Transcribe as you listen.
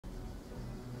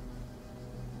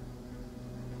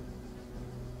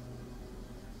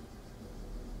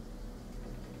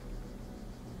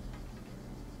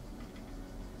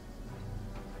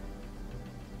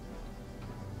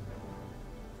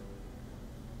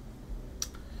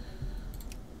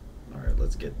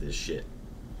Let's get this shit.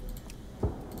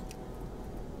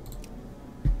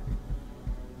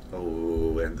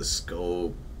 Oh, and the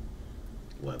scope.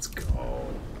 Let's go.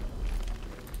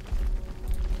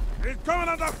 Willkommen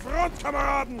an der Front,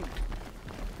 Kameraden!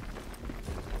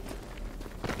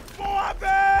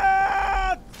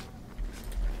 Vorwärts!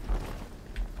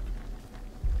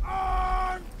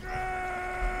 Angriff!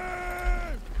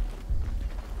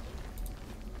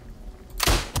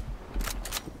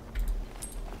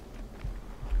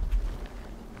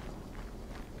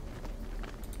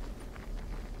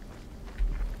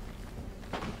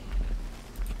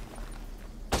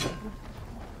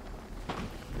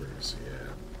 Where is he at?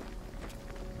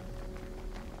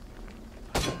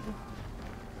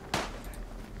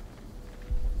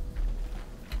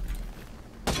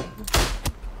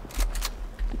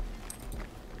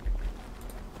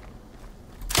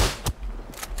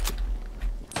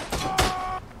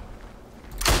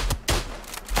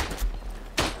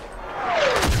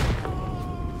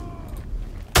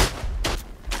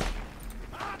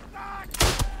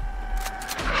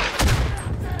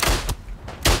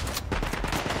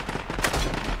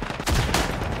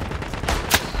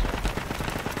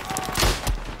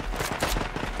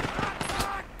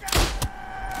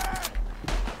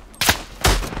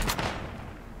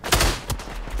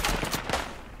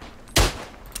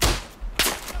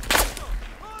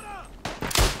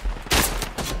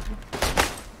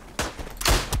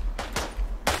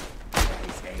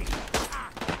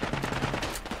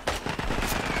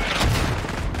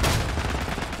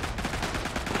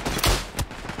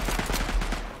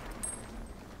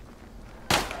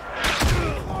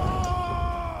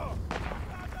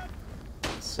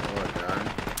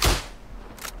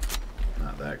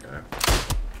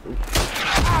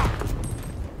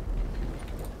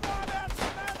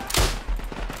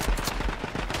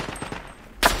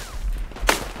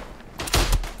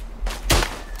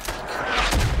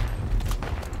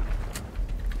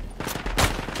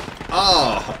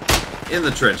 Oh, in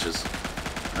the trenches.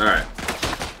 Alright.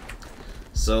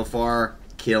 So far,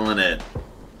 killing it.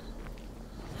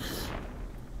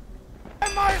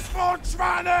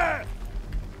 Maisfrauenschweine!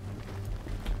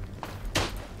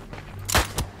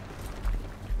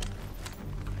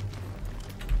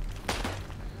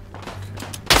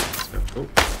 Oh,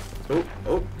 oh,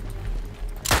 oh.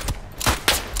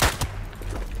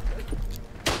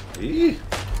 Eee.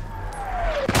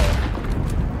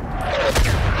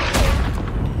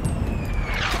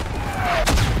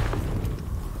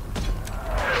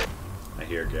 I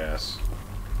hear gas.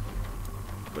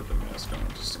 Put the mask on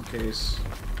just in case.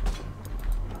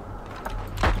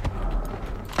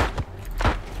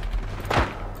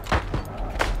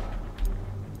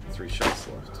 Three shots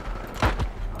left.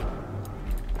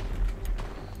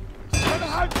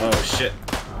 Oh shit.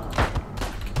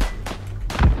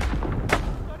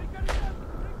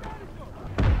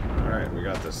 Alright, we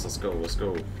got this. Let's go, let's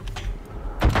go.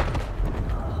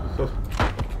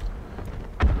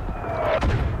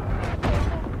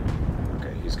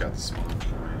 Okay, he's got the spawn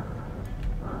point.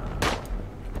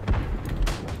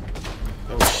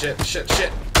 Oh shit, shit,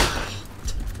 shit.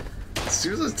 As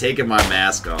soon as I was taking my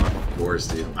mask off, of course,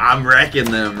 dude. I'm wrecking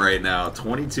them right now.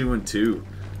 22 and 2.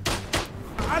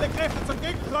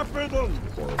 Horrible.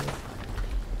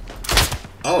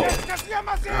 Oh!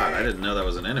 God, I didn't know that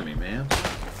was an enemy, man.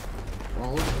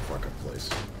 All over the fucking place.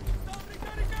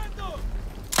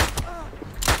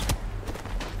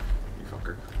 You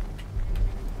fucker.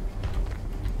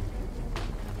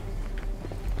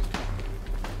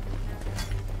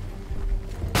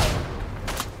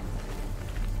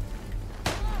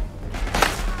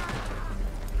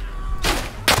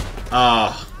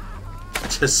 Oh! I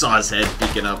just saw his head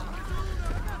peeking up.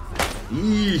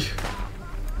 Eee.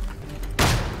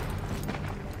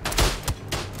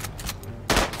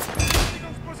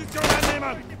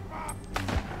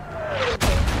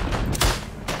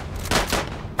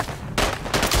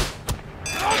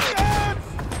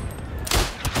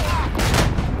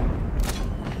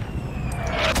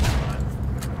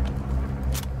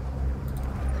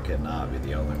 I cannot be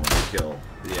the only one to kill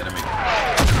the enemy.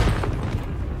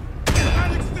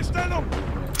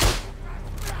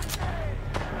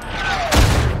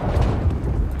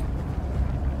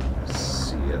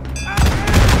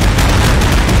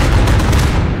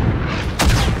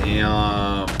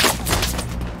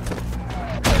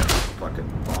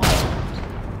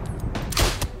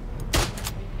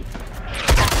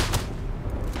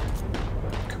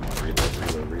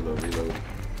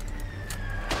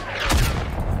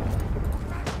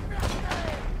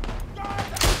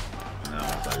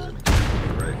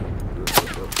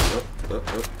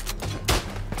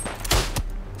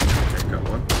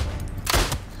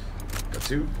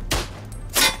 2.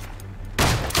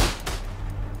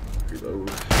 Reload.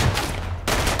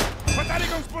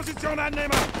 Verteidigungsposition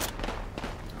einnehmen!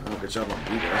 Oh, good job on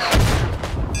B, guys.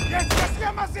 Jetzt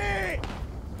passieren wir sie!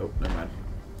 Oh, never mind.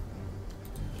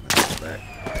 That's back.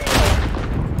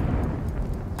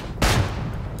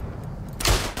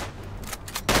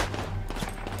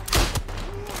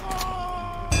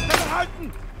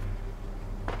 Halten!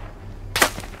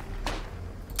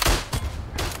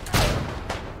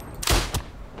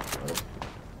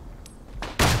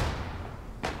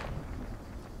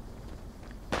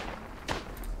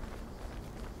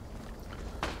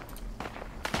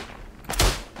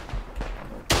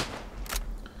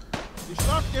 Die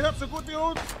Stadt gehört so gut wie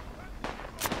uns!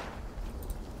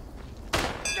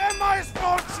 Der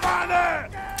Meister und Schwane!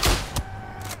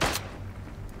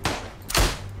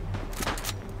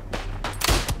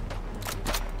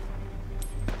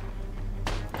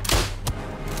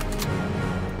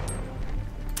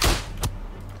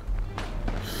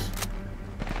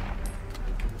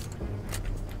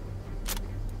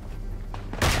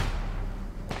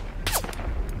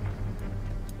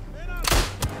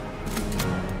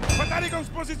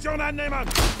 Verteidigungsposition einnehmen!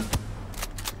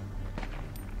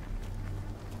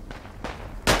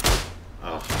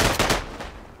 Oh.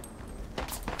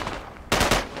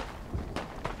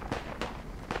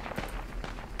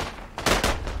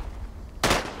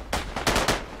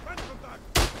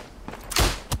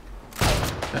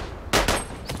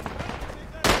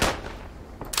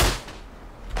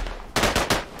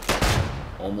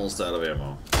 Almost out of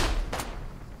ammo.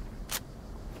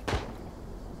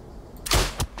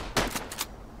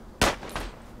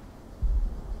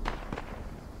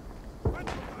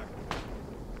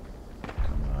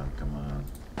 Come on.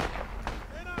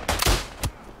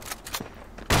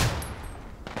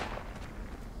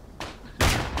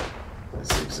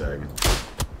 Zigzag.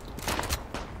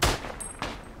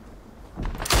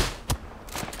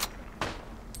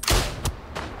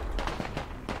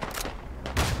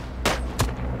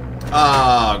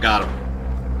 Oh, got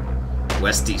him.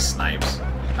 Westy snipes.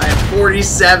 I have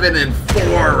 47 and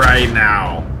 4 right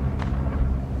now.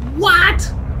 What?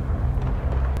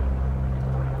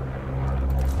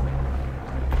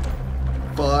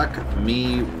 Fuck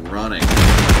me running.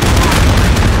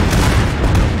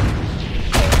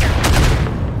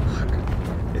 Fuck.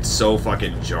 It's so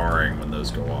fucking jarring when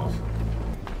those go off.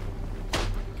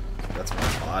 That's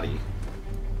my body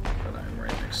that I'm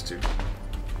right next to.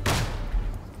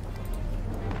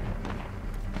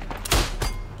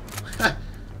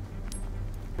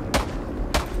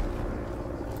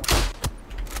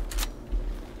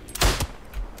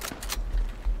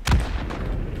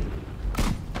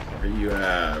 Where you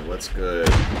at? What's good?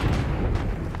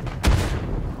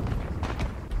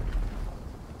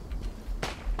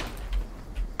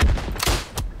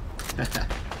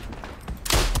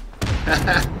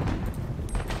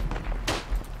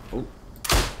 Oh.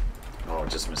 Oh,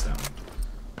 just missed that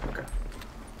one. Okay.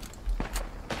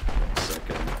 1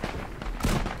 second.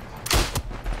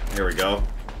 Here we go.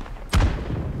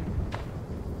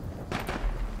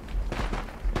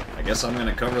 I guess I'm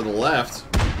gonna cover the left.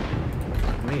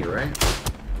 Me, right?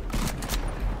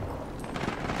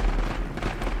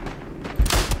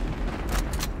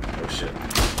 Oh shit.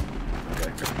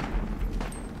 Okay, good.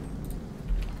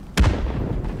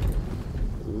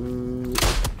 Ooh.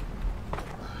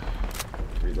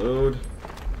 Reload.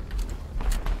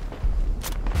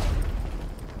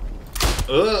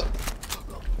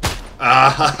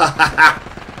 Ah.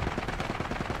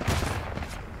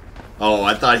 Oh,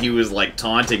 I thought he was like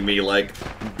taunting me, like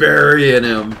burying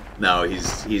him. No,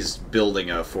 he's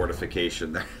building a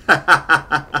fortification there.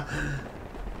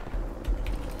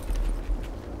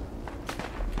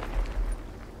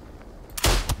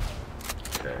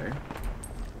 Okay.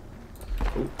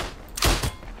 Ooh.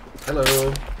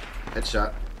 Hello.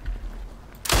 Headshot.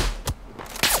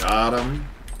 Got him.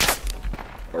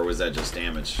 Or was that just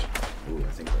damage? Ooh,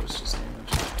 I think that was just damage.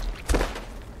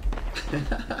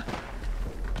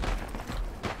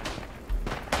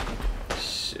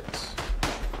 Shit.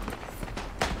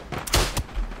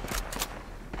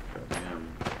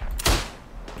 Goddamn.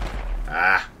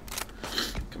 Ah!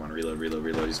 Come on, reload, reload,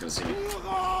 reload. He's gonna see me.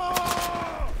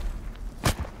 Ah!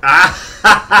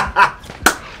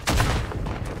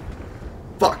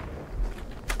 Fuck!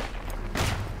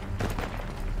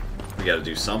 We gotta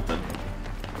do something.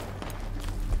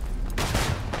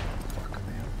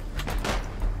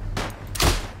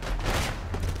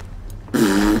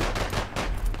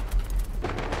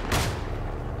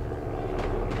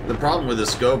 The problem with the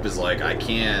scope is like I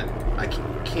can't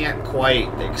quite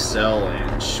excel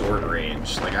in short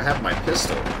range. Like I have my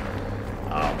pistol,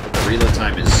 But the reload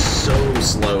time is so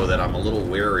slow that I'm a little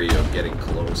wary of getting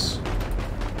close.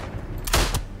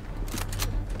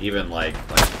 Even like,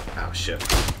 oh shit.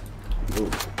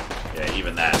 Ooh. Yeah,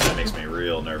 even that makes me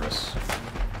real nervous.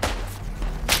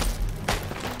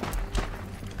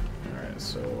 Alright,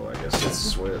 so I guess let's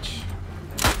switch.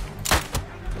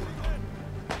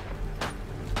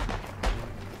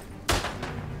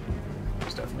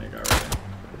 There's definitely a guy right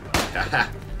there. Haha!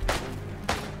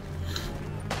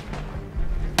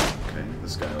 Okay,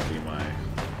 this guy will be my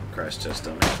crash test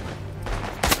dummy.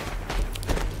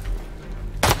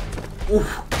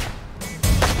 Oof!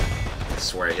 I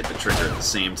swear I hit the trigger at the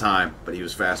same time, but he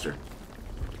was faster.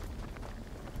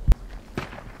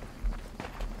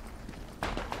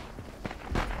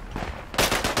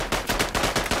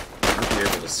 I might be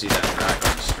able to see that back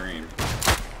on the stream.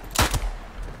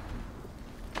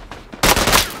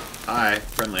 Hi,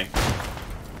 friendly.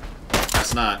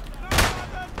 That's not.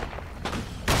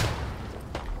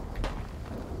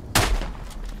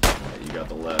 Yeah, you got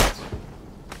the left.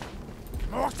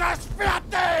 Mach das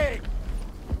fertig!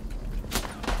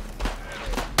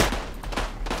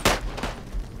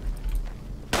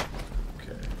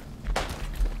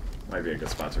 Might be a good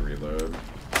spot to reload.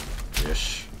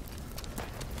 Ish.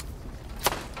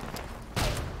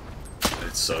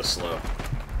 It's so slow.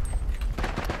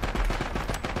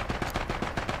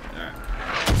 Alright.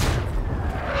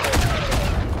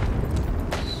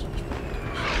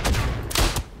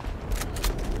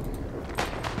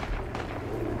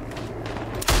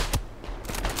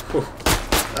 Whew.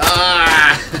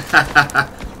 Ah!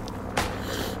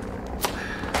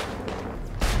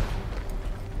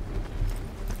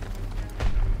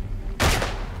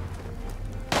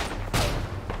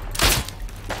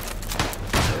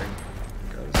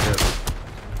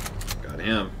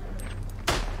 Him.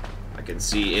 I can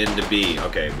see N to B.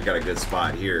 Okay, we got a good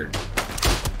spot here.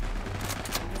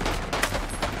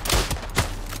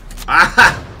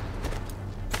 Ah!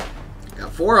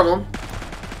 Got 4 of them.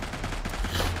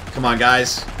 Come on,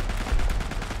 guys.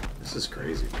 This is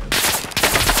crazy, man.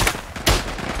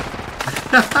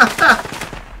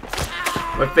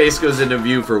 My face goes into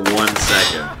view for 1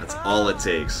 second. That's all it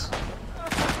takes.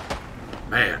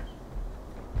 Man.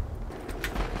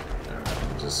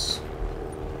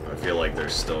 I feel like they're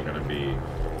still going to be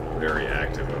very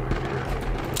active over here.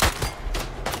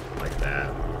 Like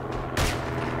that.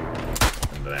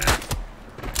 And that.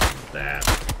 That.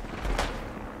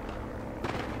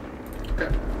 Okay,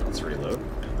 let's reload.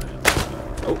 And then,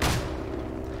 oh,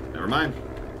 never mind.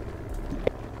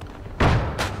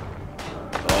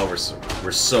 Oh,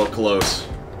 we're so close.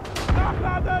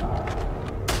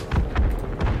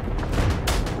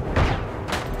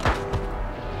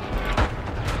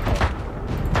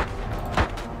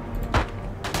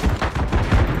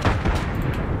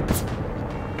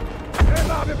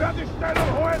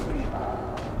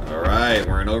 Alright,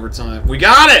 we're in overtime. We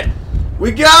got it!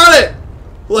 We got it!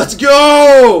 Let's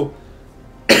go!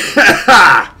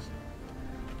 Der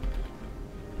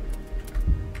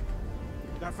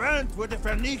Feind wurde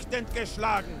vernichtend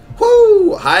geschlagen.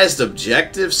 Woo! Highest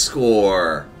objective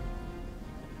score.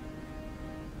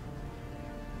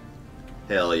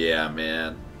 Hell yeah,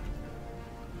 man.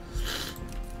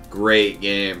 Great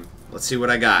game. Let's see what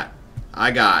I got.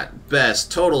 I got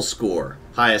best total score,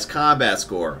 highest combat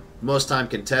score, most time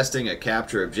contesting a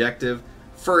capture objective,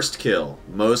 first kill,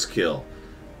 most kills,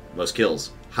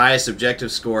 highest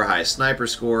objective score, highest sniper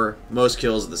score, most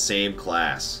kills of the same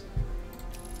class.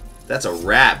 That's a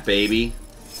wrap, baby.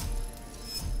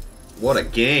 What a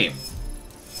game.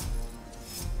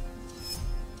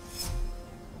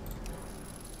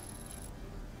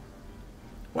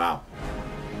 Wow.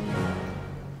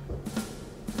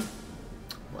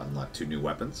 Unlock 2 new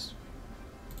weapons.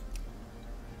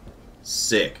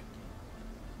 Sick.